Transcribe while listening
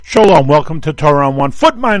Shalom, welcome to Torah on One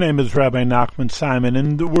Foot. My name is Rabbi Nachman Simon,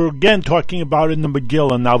 and we're again talking about in the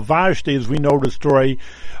Megillah. Now, Vashti, as we know the story,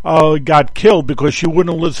 got killed because she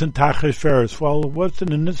wouldn't listen to Achashverosh. Well, it was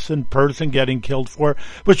an innocent person getting killed for,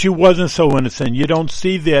 but she wasn't so innocent. You don't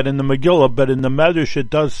see that in the Megillah, but in the Medrash it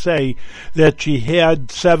does say that she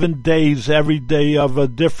had 7 days, every day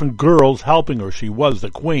of different girls helping her. She was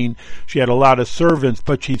the queen. She had a lot of servants,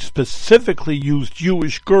 but she specifically used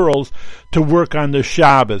Jewish girls to work on the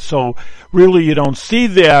Shabbos. So really you don't see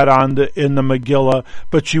that in the Megillah,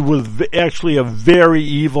 but she was actually a very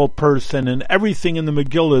evil person, and everything in the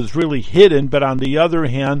Megillah is really hidden. But on the other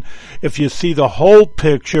hand, if you see the whole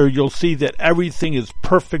picture, you'll see that everything is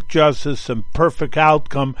perfect justice and perfect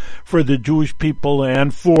outcome for the Jewish people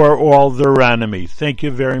and for all their enemies. Thank you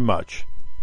very much.